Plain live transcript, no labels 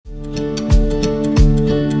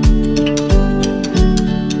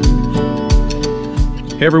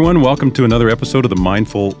Hey everyone, welcome to another episode of the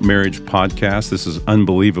Mindful Marriage Podcast. This is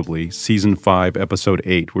unbelievably Season 5, Episode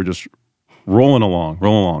 8. We're just rolling along.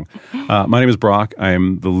 My name is Brock. I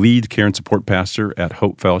am the lead care and support pastor at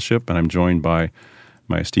Hope Fellowship, and I'm joined by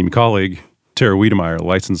my esteemed colleague, Tara Wiedemeyer,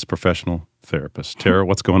 licensed professional therapist. Tara,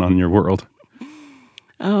 what's going on in your world?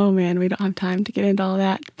 Oh man, we don't have time to get into all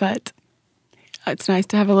that, but it's nice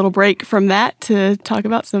to have a little break from that to talk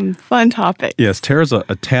about some fun topics. Yes, Tara's a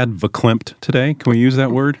tad verklempt today. Can we use that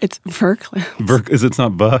word? It's verklempt. It's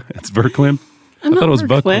not it's verklempt? I thought it was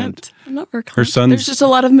verklempt. I'm not verklempt. Her son's, There's just a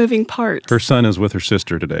lot of moving parts. Her son is with her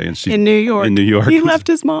sister today, and she's in New York. He left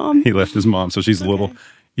his mom. So she's a little.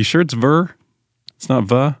 You sure it's ver? It's not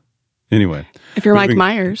va? Anyway. If you're Mike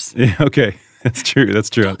Myers. Yeah, okay. That's true.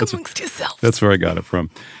 Talk amongst yourselves. That's where I got it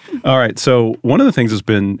from. All right. So one of the things that's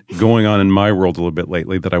been going on in my world a little bit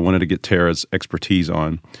lately that I wanted to get Tara's expertise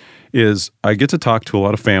on is I get to talk to a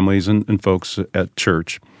lot of families and folks at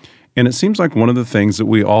church. And it seems like one of the things that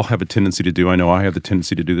we all have a tendency to do, I know I have the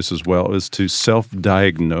tendency to do this as well, is to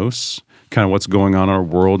self-diagnose kind of what's going on in our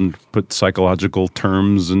world and put psychological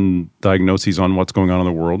terms and diagnoses on what's going on in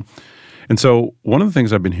the world. And so one of the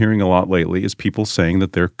things I've been hearing a lot lately is people saying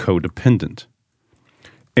that they're codependent.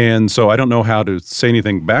 And so I don't know how to say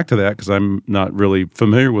anything back to that because I'm not really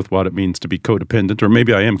familiar with what it means to be codependent, or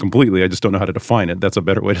maybe I am completely. I just don't know how to define it. That's a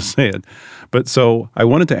better way to say it. But so I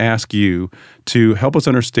wanted to ask you to help us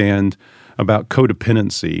understand about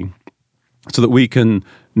codependency so that we can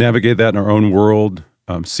navigate that in our own world,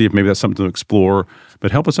 see if maybe that's something to explore,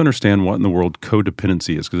 but help us understand what in the world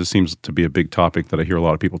codependency is, because it seems to be a big topic that I hear a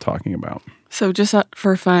lot of people talking about. So just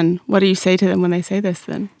for fun, what do you say to them when they say this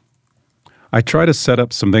then? I try to set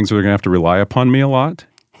up some things where they're going to have to rely upon me a lot.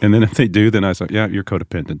 And then if they do, then I say, yeah, you're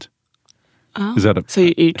codependent. Oh. Is that so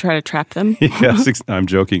you try to trap them? Yes, I'm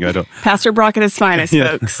joking. I don't. Pastor Brock at his finest,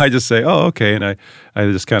 folks. I just say, oh, okay. And I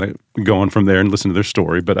just kind of go on from there and listen to their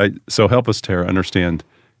story. But so help us, Tara, understand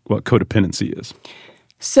what codependency is.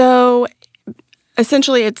 So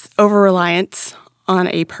essentially it's over-reliance on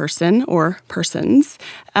a person or persons.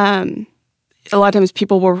 A lot of times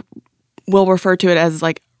people will refer to it as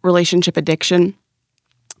like relationship addiction.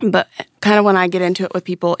 But kind of when I get into it with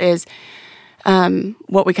people is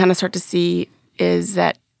what we kind of start to see is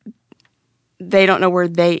that they don't know where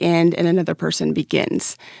they end and another person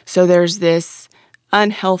begins. So there's this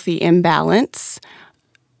unhealthy imbalance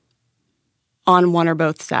on one or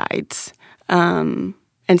both sides. And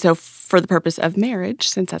so for the purpose of marriage,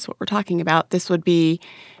 since that's what we're talking about, this would be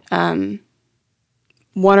one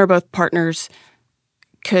or both partners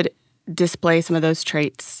could display some of those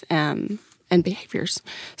traits and behaviors.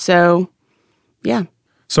 So, yeah.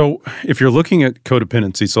 So if you're looking at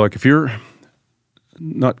codependency, so like if you're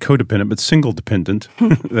not codependent, but single dependent,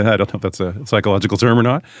 I don't know if that's a psychological term or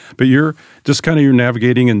not, but you're just kind of you're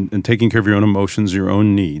navigating and taking care of your own emotions, your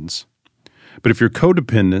own needs. But if you're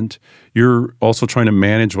codependent, you're also trying to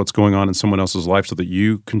manage what's going on in someone else's life so that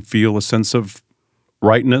you can feel a sense of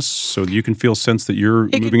rightness, so you can feel a sense that you're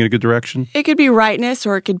moving in a good direction? It could be rightness,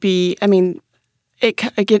 or it could be,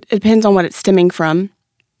 it depends on what it's stemming from,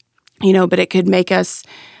 but it could make us,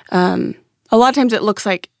 a lot of times it looks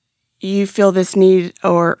like you feel this need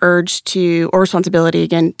or urge to, or responsibility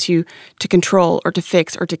again, to control or to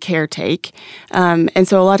fix or to caretake. And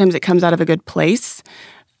so a lot of times it comes out of a good place,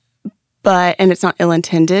 and it's not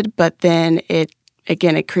ill-intended, but then it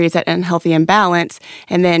creates that unhealthy imbalance,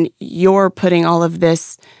 and then you're putting all of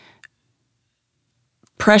this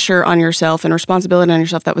pressure on yourself and responsibility on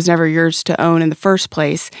yourself that was never yours to own in the first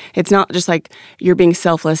place. It's not just like you're being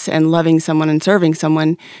selfless and loving someone and serving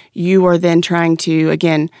someone. You are then trying to,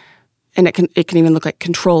 again, and it can even look like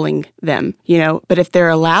controlling them, But if they're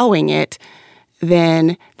allowing it,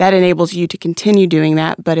 then that enables you to continue doing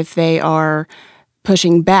that. But if they are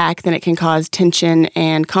pushing back, then it can cause tension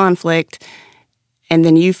and conflict. And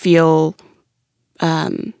then you feel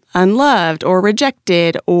unloved or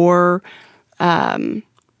rejected or,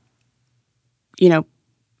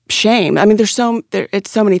 shame.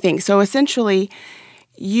 It's so many things. So essentially,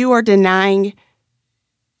 you are denying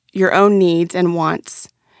your own needs and wants,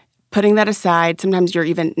 putting that aside. Sometimes you're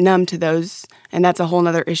even numb to those, and that's a whole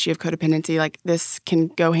other issue of codependency. Like this can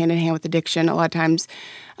go hand in hand with addiction a lot of times,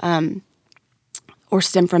 or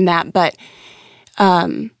stem from that. But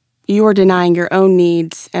you are denying your own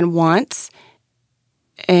needs and wants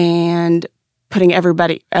and putting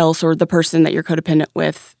everybody else or the person that you're codependent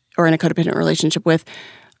with or in a codependent relationship with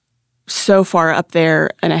so far up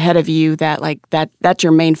there and ahead of you that that's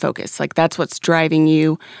your main focus. Like that's what's driving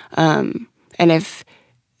you. And if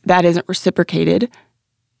that isn't reciprocated,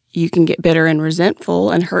 you can get bitter and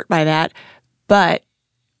resentful and hurt by that. But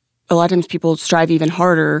a lot of times people strive even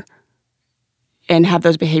harder and have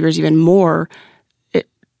those behaviors even more to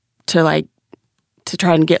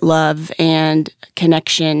try and get love and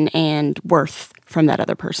connection and worth from that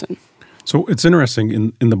other person. So it's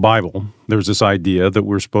interesting, in the Bible, there's this idea that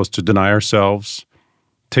we're supposed to deny ourselves,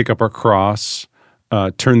 take up our cross,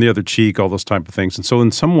 turn the other cheek, all those type of things. And so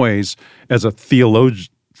in some ways, as a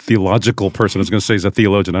theological person, I was going to say as a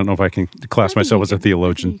theologian, I don't know if I can class myself as a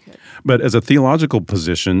theologian, but as a theological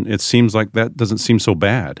position, it seems like that doesn't seem so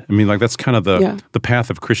bad. I mean, like that's kind of the path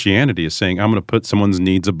of Christianity is saying, I'm going to put someone's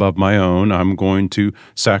needs above my own. I'm going to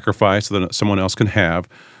sacrifice so that someone else can have.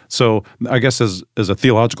 So I guess as a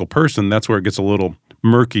theological person, that's where it gets a little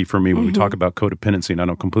murky for me when we talk about codependency, and I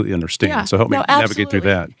don't completely understand. Yeah. So help me navigate through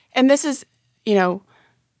that. And this is,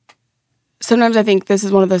 sometimes I think this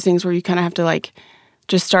is one of those things where you kind of have to like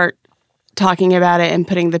just start talking about it and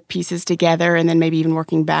putting the pieces together and then maybe even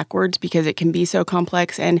working backwards because it can be so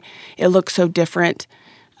complex and it looks so different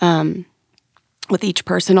with each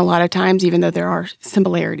person a lot of times, even though there are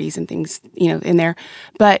similarities and things, in there.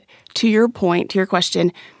 But to your point, to your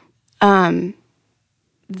question, I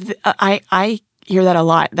hear that a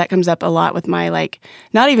lot. That comes up a lot with my,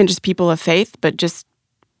 not even just people of faith, but just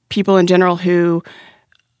people in general who,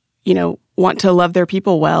 want to love their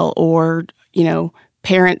people well or,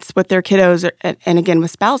 parents with their kiddos and again with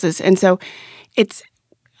spouses. And so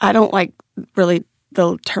I don't like really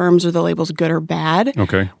the terms or the labels good or bad.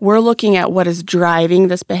 Okay. We're looking at what is driving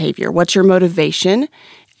this behavior. What's your motivation?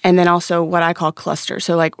 And then also what I call clusters.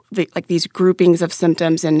 So like these groupings of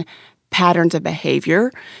symptoms and patterns of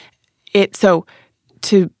behavior. So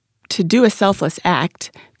to do a selfless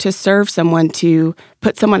act, to serve someone, to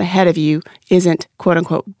put someone ahead of you isn't quote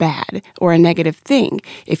unquote bad or a negative thing.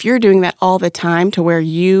 If you're doing that all the time to where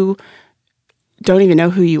you don't even know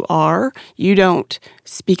who you are, you don't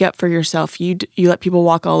speak up for yourself, you let people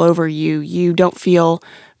walk all over you, you don't feel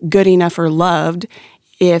good enough or loved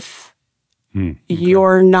if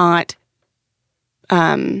you're not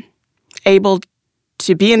able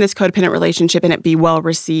to be in this codependent relationship and it be well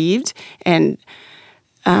received and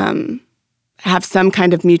have some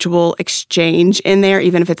kind of mutual exchange in there,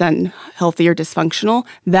 even if it's unhealthy or dysfunctional.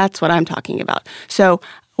 That's what I'm talking about. So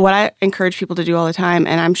what I encourage people to do all the time,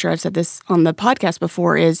 and I'm sure I've said this on the podcast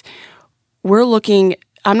before, is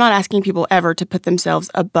I'm not asking people ever to put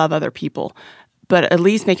themselves above other people, but at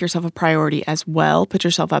least make yourself a priority as well. Put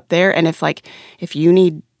yourself up there. And if you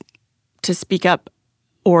need to speak up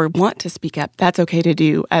or want to speak up, that's okay to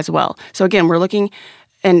do as well. So again, we're looking,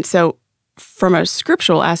 and so from a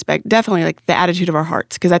scriptural aspect, definitely like the attitude of our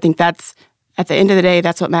hearts, because I think that's, at the end of the day,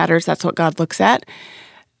 that's what matters. That's what God looks at.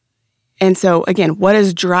 And so, again, what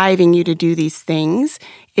is driving you to do these things?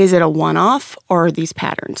 Is it a one-off or are these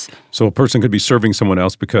patterns? So a person could be serving someone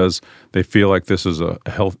else because they feel like this is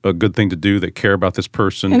a good thing to do. They care about this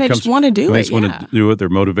person. And they just want to do it. They just want to do it. They're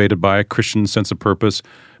motivated by a Christian sense of purpose.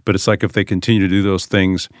 But it's like if they continue to do those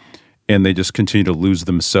things and they just continue to lose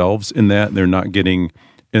themselves in that, they're not getting...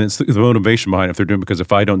 And it's the motivation behind it. If they're doing it because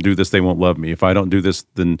if I don't do this, they won't love me. If I don't do this,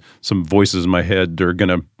 then some voices in my head are going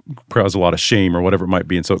to cause a lot of shame or whatever it might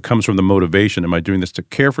be. And so it comes from the motivation. Am I doing this to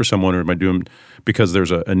care for someone or am I doing because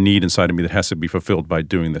there's a need inside of me that has to be fulfilled by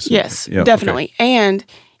doing this? Yes, definitely. Okay. And,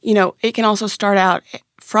 it can also start out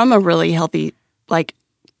from a really healthy,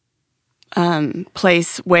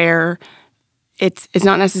 place where it's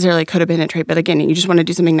not necessarily a codependent trait, but again, you just want to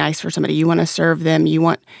do something nice for somebody. You want to serve them.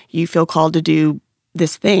 You feel called to do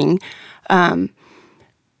this thing.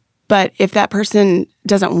 But if that person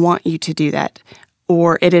doesn't want you to do that,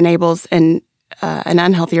 or it enables an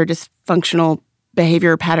unhealthy or dysfunctional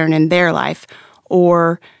behavior pattern in their life,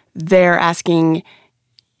 or they're asking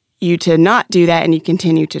you to not do that and you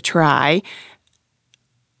continue to try,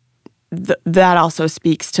 that also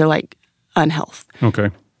speaks to unhealth.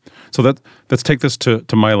 Okay. So let's take this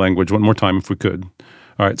to my language one more time if we could.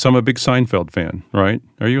 All right, so I'm a big Seinfeld fan, right?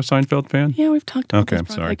 Are you a Seinfeld fan? Yeah, we've talked about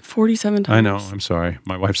this probably 47 times. I know, I'm sorry.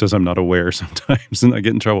 My wife says I'm not aware sometimes, and I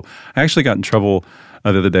get in trouble. I actually got in trouble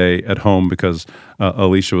the other day at home because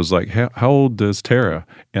Alicia was like, how old is Tara?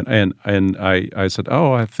 And I said,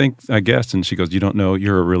 I guess. And she goes, you don't know,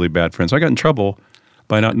 you're a really bad friend. So I got in trouble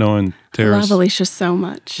by not knowing Tara's I love Alicia so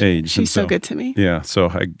much. Age. She's so good to me. Yeah,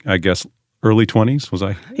 so I guess early 20s, was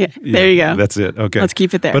I? Yeah, there you go. That's it, okay. Let's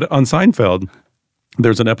keep it there. But on Seinfeld,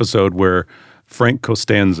 there's an episode where Frank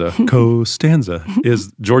Costanza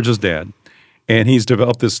is George's dad, And he's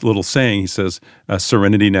developed this little saying. He says,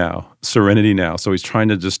 serenity now, serenity now. So he's trying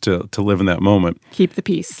to just to live in that moment. Keep the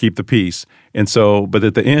peace. Keep the peace. And so, but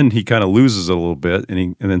at the end, he kind of loses it a little bit.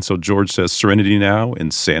 And then so George says, serenity now,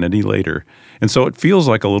 insanity later. And so it feels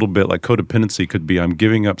like a little bit like codependency could be, I'm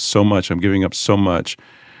giving up so much,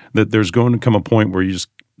 that there's going to come a point where you just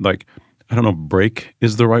like, I don't know, break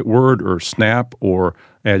is the right word, or snap, or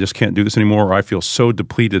hey, I just can't do this anymore, or I feel so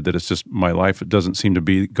depleted that it's just my life, it doesn't seem to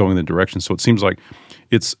be going in the direction. So it seems like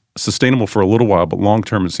it's sustainable for a little while, but long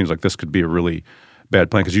term, it seems like this could be a really bad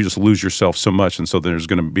plan because you just lose yourself so much. And so there's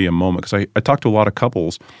going to be a moment, because I talk to a lot of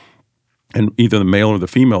couples, and either the male or the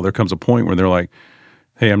female, there comes a point where they're like,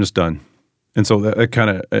 hey, I'm just done. And so that kind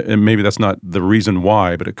of, and maybe that's not the reason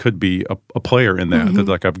why, but it could be a player in that, that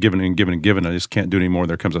like I've given and given and given, I just can't do it anymore.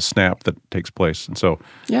 There comes a snap that takes place. And so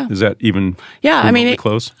is that even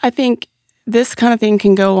close? I think this kind of thing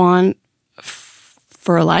can go on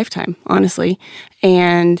for a lifetime, honestly.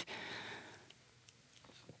 And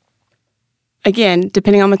again,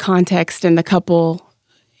 depending on the context and the couple,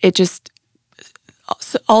 it just,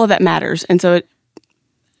 all of that matters. And so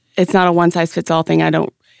it's not a one-size-fits-all thing.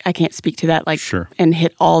 I can't speak to that and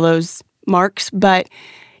hit all those marks. But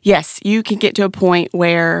yes, you can get to a point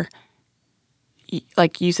where,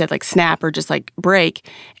 like you said, like snap or just like break,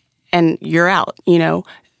 and you're out.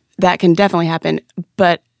 That can definitely happen.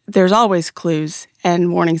 But there's always clues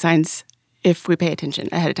and warning signs if we pay attention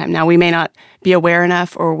ahead of time. Now, we may not be aware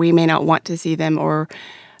enough, or we may not want to see them, or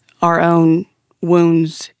our own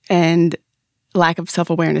wounds and lack of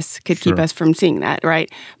self-awareness could keep us from seeing that, right?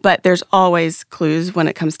 But there's always clues when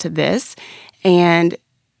it comes to this, and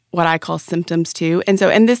what I call symptoms too. And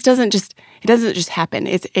this doesn't just happen.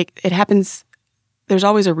 It happens. There's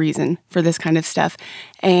always a reason for this kind of stuff,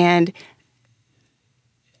 and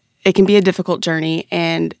it can be a difficult journey.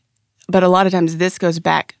 But a lot of times this goes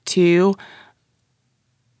back to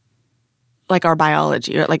like our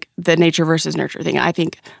biology, or like the nature versus nurture thing. I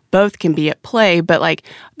think both can be at play, but like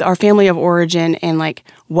our family of origin and like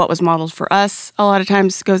what was modeled for us a lot of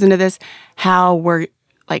times goes into this. How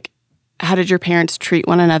did your parents treat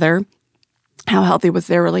one another? How healthy was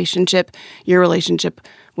their relationship, your relationship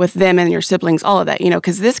with them and your siblings, all of that,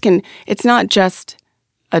 because it's not just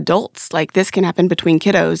adults. Like this can happen between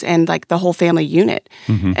kiddos and like the whole family unit.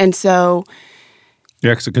 And so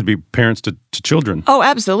yeah, because it could be parents to children. Oh,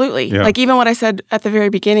 absolutely. Yeah. Like even what I said at the very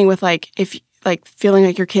beginning with like, if like feeling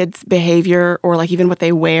like your kid's behavior or like even what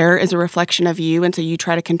they wear is a reflection of you, and so you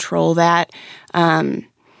try to control that,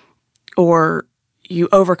 or you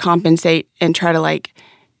overcompensate and try to like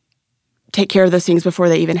take care of those things before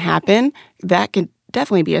they even happen, that could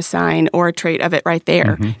definitely be a sign or a trait of it right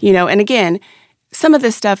there. And again, some of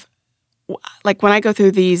this stuff, like when I go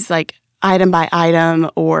through these like item by item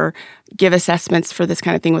or give assessments for this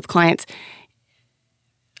kind of thing with clients,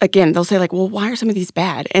 again, they'll say like, well, why are some of these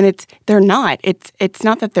bad? And they're not. It's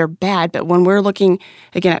not that they're bad, but when we're looking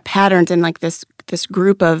again at patterns and like this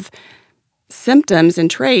group of symptoms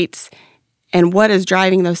and traits and what is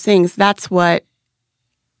driving those things, that's what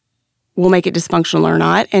will make it dysfunctional or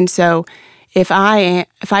not. And so if I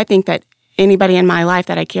think that anybody in my life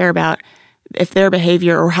that I care about, if their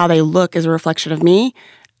behavior or how they look is a reflection of me,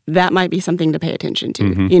 that might be something to pay attention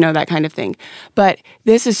to, that kind of thing. But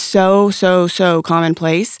this is so, so, so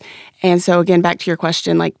commonplace. And so again, back to your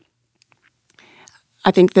question, like,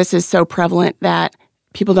 I think this is so prevalent that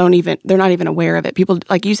people they're not even aware of it. People,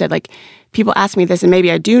 like you said, like people ask me this and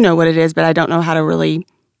maybe I do know what it is, but I don't know how to really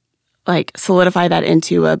like solidify that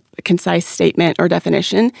into a concise statement or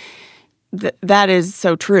definition. That is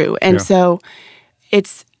so true. And so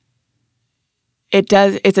it's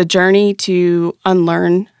a journey to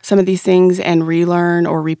unlearn some of these things and relearn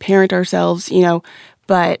or reparent ourselves,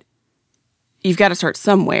 but you've got to start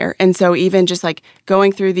somewhere. And so even just like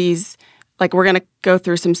going through these, like we're going to go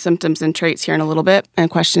through some symptoms and traits here in a little bit and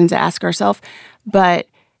questions to ask ourselves. But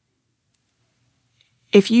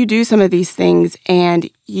if you do some of these things and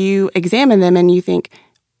you examine them and you think,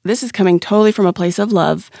 this is coming totally from a place of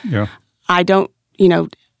love. Yeah. I don't,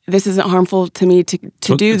 this isn't harmful to me to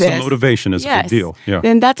do this. The motivation is a big deal. Yeah.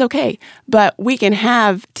 Then that's okay. But we can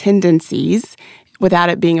have tendencies without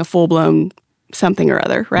it being a full-blown something or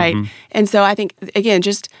other, right? And so I think, again,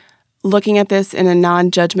 just looking at this in a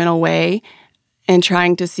non-judgmental way and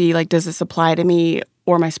trying to see, like, does this apply to me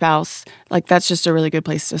or my spouse? Like, that's just a really good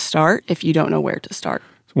place to start if you don't know where to start.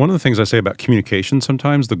 One of the things I say about communication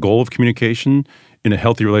sometimes, the goal of communication in a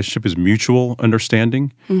healthy relationship is mutual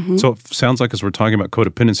understanding. So it sounds like as we're talking about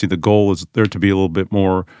codependency, the goal is there to be a little bit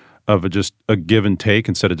more of just a give and take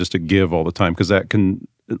instead of just a give all the time, because that can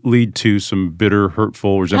lead to some bitter,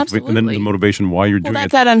 hurtful, resentful, and then the motivation why you're doing that's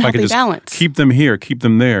it. that unhealthy I can just balance. keep them here, keep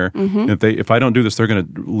them there. And if I don't do this, they're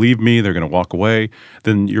going to leave me. They're going to walk away.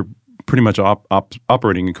 Then you're pretty much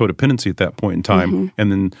operating in codependency at that point in time.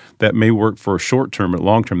 And then that may work for a short term, but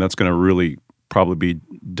long term, that's going to really probably be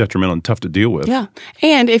detrimental and tough to deal with. Yeah,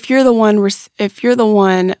 and if you're the one,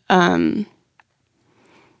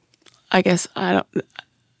 I guess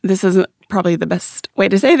this isn't probably the best way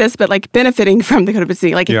to say this, but like benefiting from the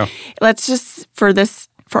codependency. Like, let's just for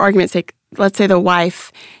argument's sake, let's say the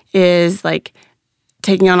wife is like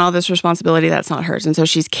taking on all this responsibility that's not hers, and so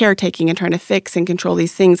she's caretaking and trying to fix and control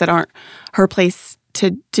these things that aren't her place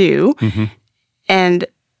to do, and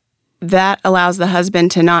that allows the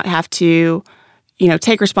husband to not have to,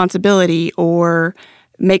 take responsibility or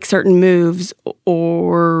make certain moves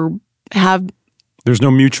or have. There's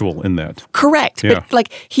no mutual in that. Correct. Yeah. But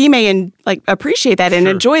like he may appreciate that and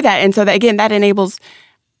enjoy that. And so that again, that enables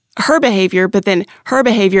her behavior, but then her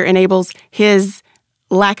behavior enables his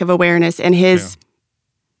lack of awareness and his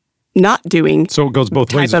not doing. So it goes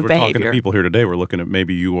both ways. As we're talking to people here today, we're looking at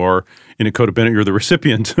maybe you are in a codependent, you're the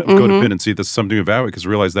recipient of codependency. That's something to evaluate because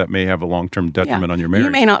realize that may have a long-term detriment on your marriage.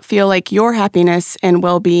 You may not feel like your happiness and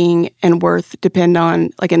well-being and worth depend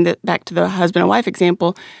on, like back to the husband and wife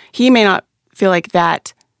example, he may not feel like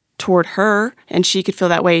that toward her, and she could feel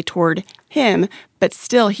that way toward him, but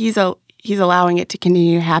still he's allowing it to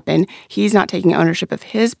continue to happen. He's not taking ownership of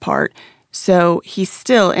his part, so he's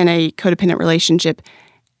still in a codependent relationship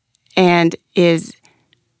and is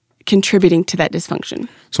contributing to that dysfunction.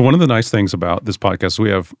 So one of the nice things about this podcast, we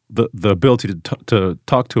have the ability to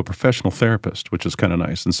talk to a professional therapist, which is kind of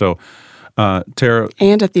nice. And so Tara...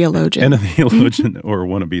 And a theologian. And a theologian or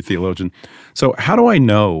wannabe theologian. So how do I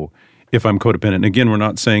know if I'm codependent? And again, we're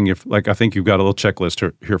not saying I think you've got a little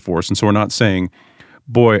checklist here for us. And so we're not saying,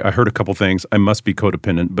 boy, I heard a couple things, I must be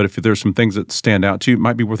codependent. But if there's some things that stand out to you, it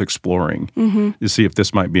might be worth exploring to see if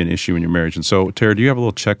this might be an issue in your marriage. And so, Tara, do you have a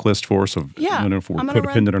little checklist for us of if we're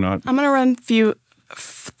codependent or not? I'm going to run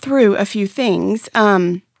through a few things.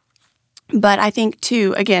 But I think,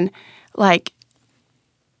 too, again,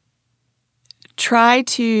 try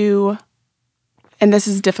to, and this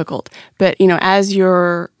is difficult, but, as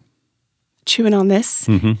you're chewing on this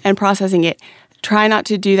and processing it, try not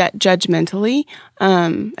to do that judgmentally.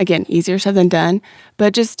 Again, easier said than done,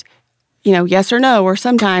 but just, yes or no, or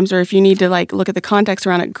sometimes, or if you need to look at the context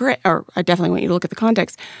around it, great, or I definitely want you to look at the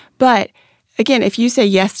context. But again, if you say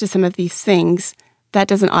yes to some of these things, that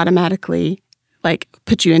doesn't automatically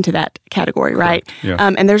put you into that category, right? Yeah.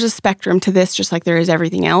 And there's a spectrum to this, just like there is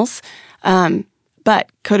everything else. But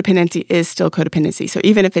codependency is still codependency. So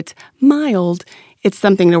even if it's mild, it's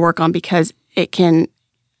something to work on because it can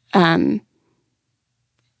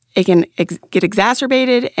get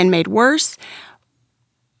exacerbated and made worse,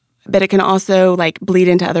 but it can also bleed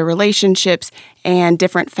into other relationships and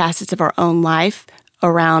different facets of our own life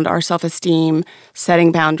around our self-esteem,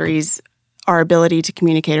 setting boundaries, our ability to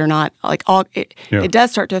communicate or not. It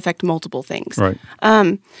does start to affect multiple things. Right.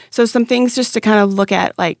 So some things just to kind of look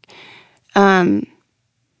at,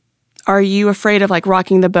 are you afraid of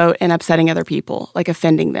rocking the boat and upsetting other people,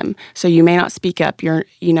 offending them? So you may not speak up. You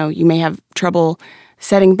may have trouble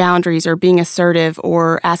setting boundaries or being assertive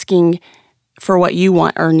or asking for what you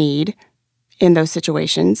want or need in those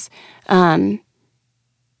situations. Do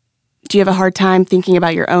you have a hard time thinking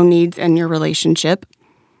about your own needs and your relationship?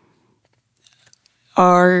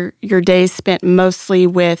 Are your days spent mostly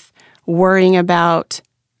with worrying about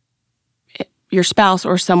your spouse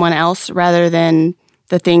or someone else rather than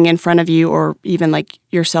the thing in front of you or even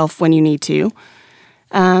yourself when you need to?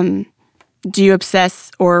 Do you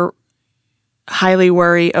obsess or highly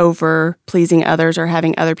worry over pleasing others or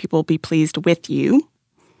having other people be pleased with you?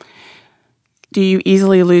 Do you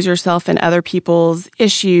easily lose yourself in other people's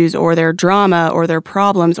issues or their drama or their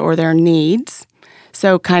problems or their needs?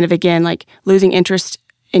 So kind of, again, losing interest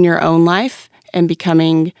in your own life and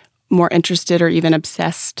becoming more interested or even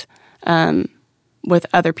obsessed with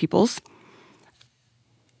other people's.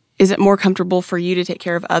 Is it more comfortable for you to take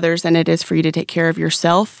care of others than it is for you to take care of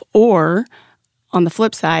yourself? Or, on the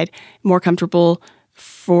flip side, more comfortable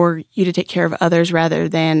for you to take care of others rather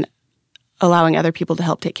than allowing other people to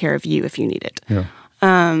help take care of you if you need it? Yeah.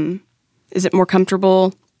 Is it more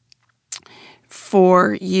comfortable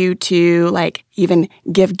for you to even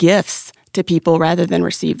give gifts to people rather than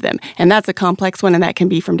receive them? And that's a complex one, and that can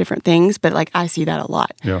be from different things, but I see that a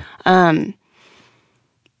lot. Yeah.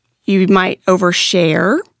 You might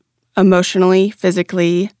overshare emotionally,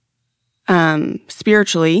 physically,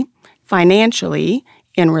 spiritually, financially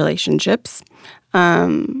in relationships.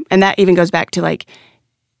 And that even goes back to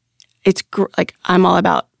like I'm all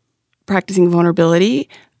about practicing vulnerability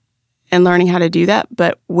and learning how to do that,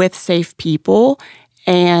 but with safe people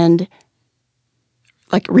and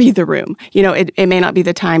like read the room. It may not be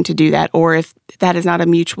the time to do that, or if that is not a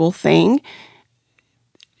mutual thing,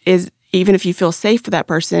 even if you feel safe with that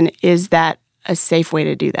person, is that a safe way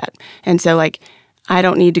to do that? And so like, I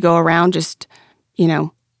don't need to go around just,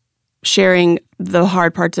 sharing the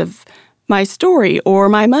hard parts of my story or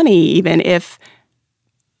my money, even if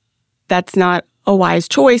that's not a wise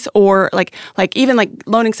choice, or like even like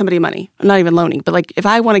loaning somebody money. I'm not even loaning, but like if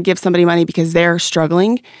I want to give somebody money because they're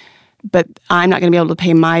struggling, but I'm not going to be able to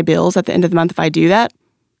pay my bills at the end of the month if I do that,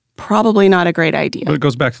 probably not a great idea. But it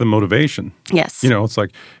goes back to the motivation. Yes. It's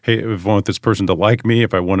like, hey, if I want this person to like me,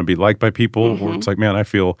 if I want to be liked by people, or it's like, man, I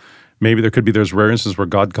feel maybe there could be those rare instances where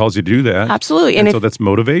God calls you to do that. Absolutely. And so that's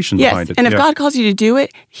motivation behind it. And if God calls you to do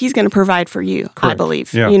it, he's going to provide for you, Correct. I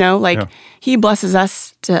believe. Yeah. He blesses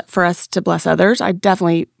us for us to bless others. I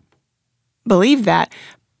definitely believe that.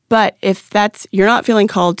 But if you're not feeling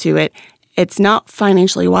called to it, it's not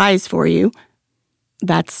financially wise for you,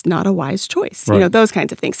 that's not a wise choice. Right. Those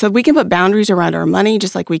kinds of things. So we can put boundaries around our money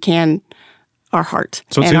just like we can our heart.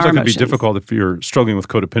 So it and seems our like emotions. it'd be difficult if you're struggling with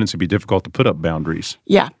codependency, it'd be difficult to put up boundaries.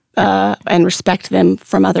 Yeah. And respect them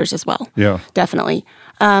from others as well. Yeah. Definitely.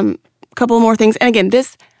 A couple more things. And again,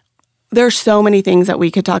 there's so many things that we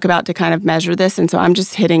could talk about to kind of measure this. And so I'm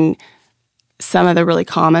just hitting some of the really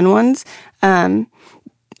common ones.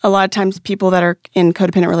 A lot of times people that are in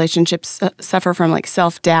codependent relationships suffer from like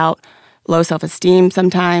self-doubt, low self-esteem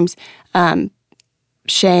sometimes,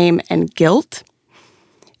 shame and guilt.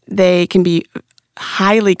 They can be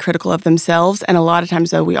highly critical of themselves. And a lot of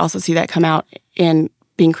times, though, we also see that come out in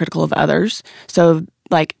being critical of others. So,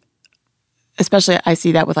 like, especially I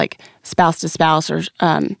see that with like spouse to spouse or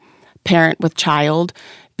parent with child,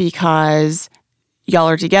 because y'all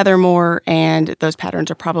are together more and those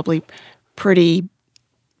patterns are probably pretty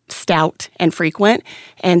stout and frequent.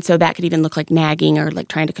 And so that could even look like nagging or like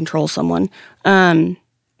trying to control someone.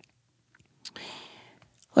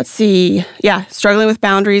 Let's see. Yeah, struggling with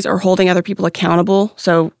boundaries or holding other people accountable.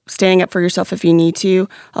 So standing up for yourself if you need to.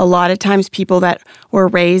 A lot of times people that were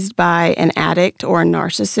raised by an addict or a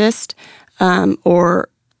narcissist or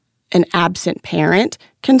an absent parent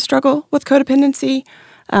can struggle with codependency.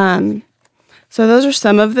 So those are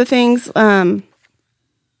some of the things. Let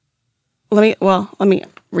me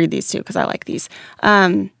read these too because I like these.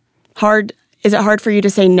 Is it hard for you to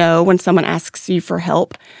say no when someone asks you for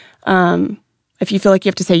help? If you feel like you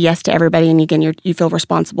have to say yes to everybody, and again, you feel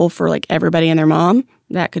responsible for like everybody and their mom,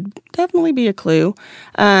 that could definitely be a clue.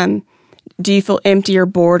 Do you feel empty or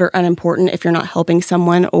bored or unimportant if you're not helping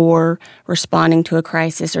someone or responding to a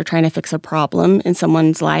crisis or trying to fix a problem in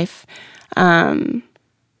someone's life?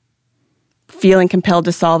 Feeling compelled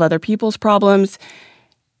to solve other people's problems,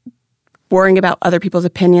 worrying about other people's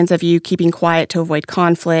opinions of you, keeping quiet to avoid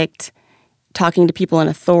conflict, talking to people in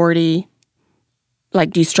authority.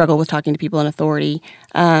 Like, do you struggle with talking to people in authority?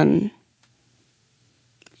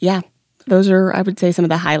 Yeah, those are, I would say, some of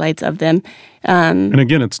the highlights of them. And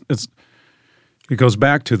again, it goes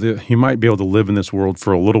back to you might be able to live in this world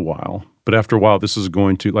for a little while, but after a while, this is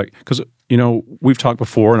going to because we've talked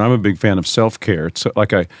before, and I'm a big fan of self-care. It's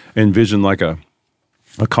like I envision like a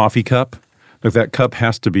coffee cup. Like that cup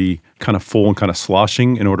has to be kind of full and kind of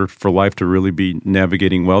sloshing in order for life to really be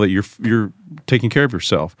navigating well, that you're taking care of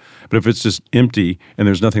yourself. But if it's just empty and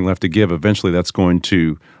there's nothing left to give, eventually that's going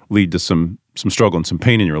to lead to some struggle and some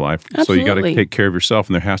pain in your life. Absolutely. So you got to take care of yourself,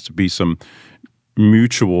 and there has to be some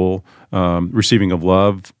mutual receiving of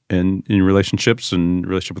love in relationships and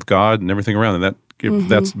relationship with God and everything around. And that if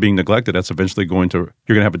that's being neglected, that's eventually you're going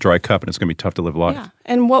to have a dry cup, and it's going to be tough to live life. Yeah.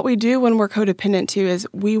 And what we do when we're codependent too is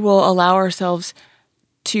we will allow ourselves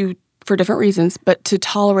for different reasons, but to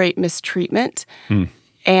tolerate mistreatment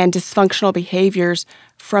and dysfunctional behaviors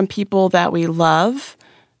from people that we love.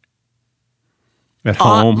 At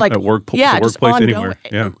home, at work, the workplace, anywhere.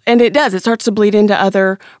 Yeah. And it does. It starts to bleed into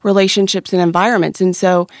other relationships and environments. And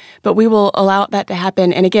so, but we will allow that to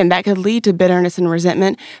happen. And again, that could lead to bitterness and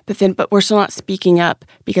resentment, but we're still not speaking up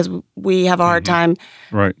because we have a hard time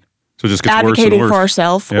right. So it just gets advocating worse and worse. for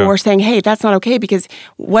ourselves or saying, hey, that's not okay, because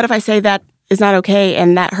what if I say that is not okay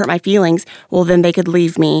and that hurt my feelings? Well, then they could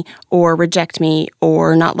leave me or reject me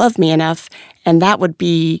or not love me enough. And that would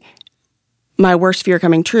be my worst fear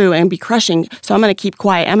coming true and be crushing. So I'm going to keep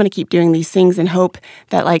quiet. I'm going to keep doing these things and hope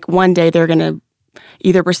that like one day they're going to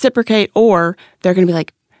either reciprocate or they're going to be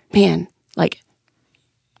like, man, like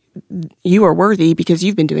you are worthy because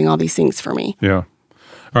you've been doing all these things for me. Yeah.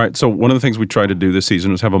 All right. So one of the things we tried to do this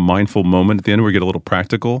season was have a mindful moment at the end where we get a little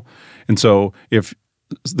practical. And so if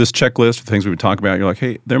this checklist of things we've been talking about, you're like,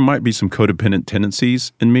 hey, there might be some codependent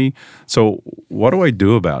tendencies in me. So what do I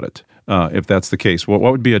do about it? If that's the case, what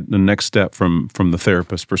would be the next step from the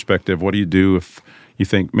therapist perspective? What do you do if you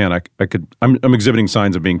think, man, I'm exhibiting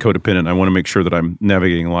signs of being codependent. I want to make sure that I'm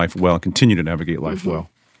navigating life well, continue to navigate life well.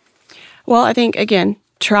 Well, I think, again,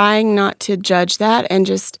 trying not to judge that and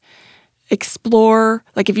just explore,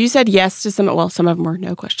 like if you said yes to some of them were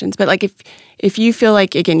no questions, but like if you feel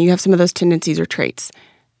like, again, you have some of those tendencies or traits,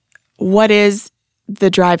 what is the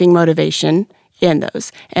driving motivation in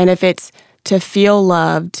those? And if it's to feel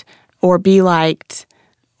loved or be liked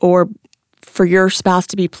or for your spouse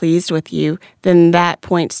to be pleased with you, then that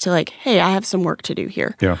points to like, hey, I have some work to do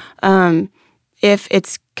here. Yeah. If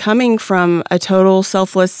it's coming from a total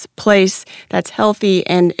selfless place that's healthy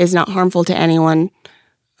and is not harmful to anyone,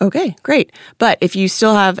 okay, great. But if you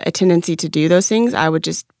still have a tendency to do those things, I would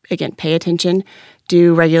just, again, pay attention,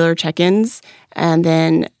 do regular check-ins, and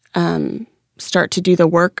then start to do the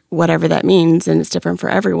work, whatever that means, and it's different for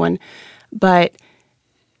everyone. But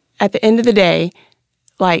at the end of the day,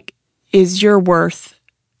 like, is your worth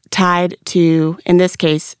tied to, in this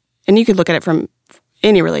case, and you could look at it from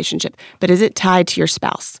any relationship, but is it tied to your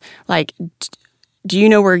spouse? Like, do you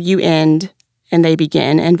know where you end and they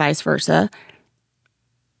begin and vice versa?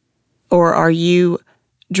 Or are you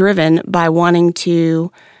driven by wanting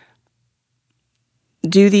to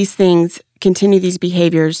do these things, continue these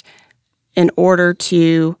behaviors in order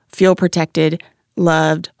to feel protected,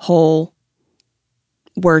 loved, whole,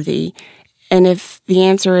 worthy? And if the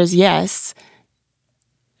answer is yes,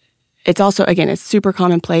 it's also, again, it's super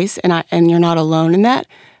commonplace, and you're not alone in that.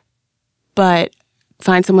 But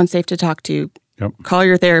find someone safe to talk to. Yep. Call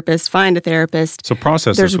your therapist. Find a therapist. So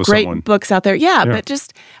process There's this with great someone. books out there. Yeah, but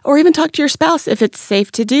just, or even talk to your spouse if it's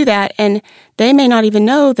safe to do that. And they may not even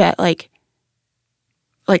know that, like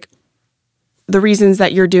the reasons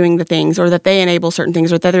that you're doing the things, or that they enable certain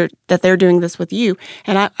things, or that they're doing this with you.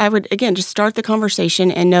 And I would, again, just start the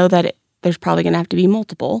conversation and know that there's probably going to have to be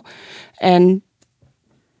multiple, and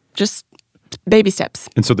just baby steps.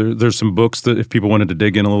 And so there's some books that if people wanted to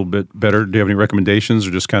dig in a little bit better, do you have any recommendations,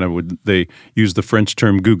 or just kind of would they use the French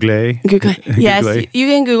term Google? Google. Yes, you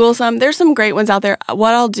can Google some. There's some great ones out there.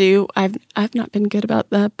 What I'll do, I've not been good about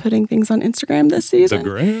putting things on Instagram this season.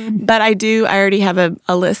 Instagram. But I already have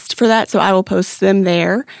a list for that, so I will post them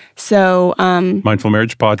there. So Mindful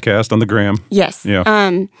Marriage Podcast on the gram. yes. Yeah.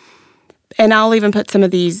 And I'll even put some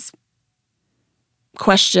of these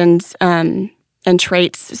questions and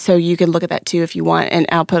traits, so you can look at that too if you want, and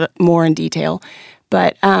I'll put more in detail.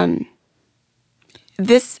 But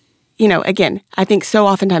this, again, I think so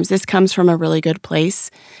oftentimes this comes from a really good place,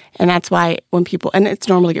 and that's why when people, and it's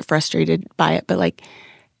normal to get frustrated by it, but like,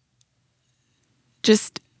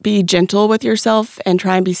 just be gentle with yourself and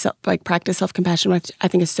try and be practice self-compassion, which I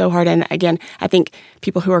think is so hard. And again, I think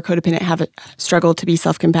people who are codependent have struggled to be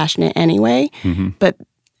self-compassionate anyway, but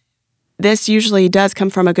this usually does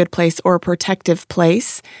come from a good place or a protective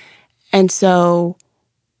place. And so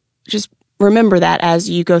just remember that as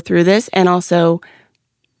you go through this, and also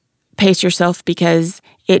pace yourself, because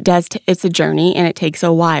it's a journey and it takes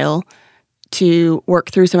a while to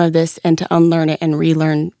work through some of this and to unlearn it and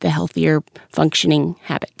relearn the healthier functioning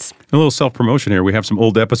habits. A little self-promotion here. We have some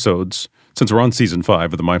old episodes, since we're on season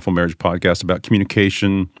 5 of the Mindful Marriage Podcast, about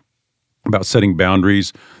communication, about setting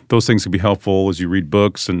boundaries. Those things can be helpful as you read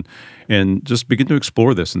books, and just begin to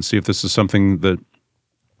explore this and see if this is something that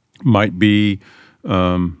might be,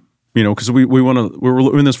 because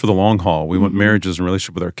we're in this for the long haul. We want marriages and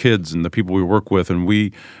relationship with our kids and the people we work with, and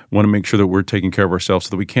we want to make sure that we're taking care of ourselves so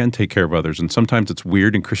that we can take care of others. And sometimes it's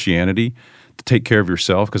weird in Christianity to take care of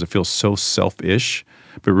yourself because it feels so selfish.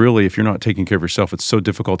 But really, if you're not taking care of yourself, it's so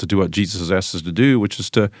difficult to do what Jesus has asked us to do, which is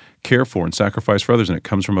to care for and sacrifice for others. And it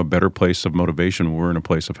comes from a better place of motivation when we're in a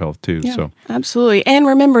place of health too. Yeah, so absolutely. And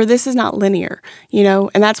remember, this is not linear, and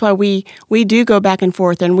that's why we do go back and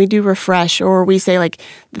forth, and we do refresh, or we say, like,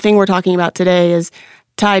 the thing we're talking about today is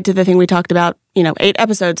tied to the thing we talked about, 8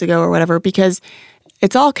 episodes ago or whatever, because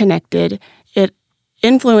it's all connected.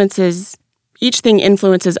 Each thing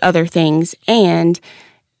influences other things, and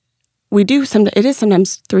it is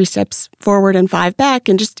sometimes 3 steps forward and 5 back,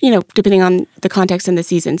 and just, depending on the context and the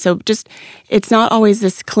season. So just, it's not always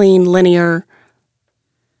this clean, linear,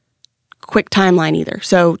 quick timeline either.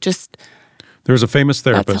 So just, there was a famous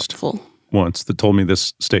that's therapist helpful. once that told me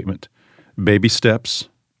this statement: baby steps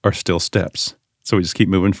are still steps. So we just keep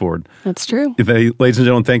moving forward. That's true. Ladies and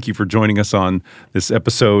gentlemen, thank you for joining us on this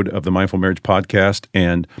episode of the Mindful Marriage Podcast.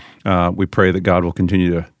 And we pray that God will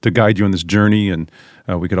continue to guide you on this journey, and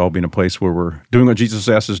we could all be in a place where we're doing what Jesus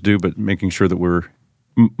asked us to do, but making sure that we're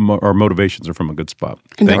our motivations are from a good spot.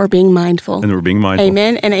 And that we're being mindful. And that we're being mindful.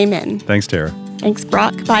 Amen and amen. Thanks, Tara. Thanks,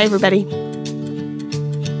 Brock. Bye, everybody.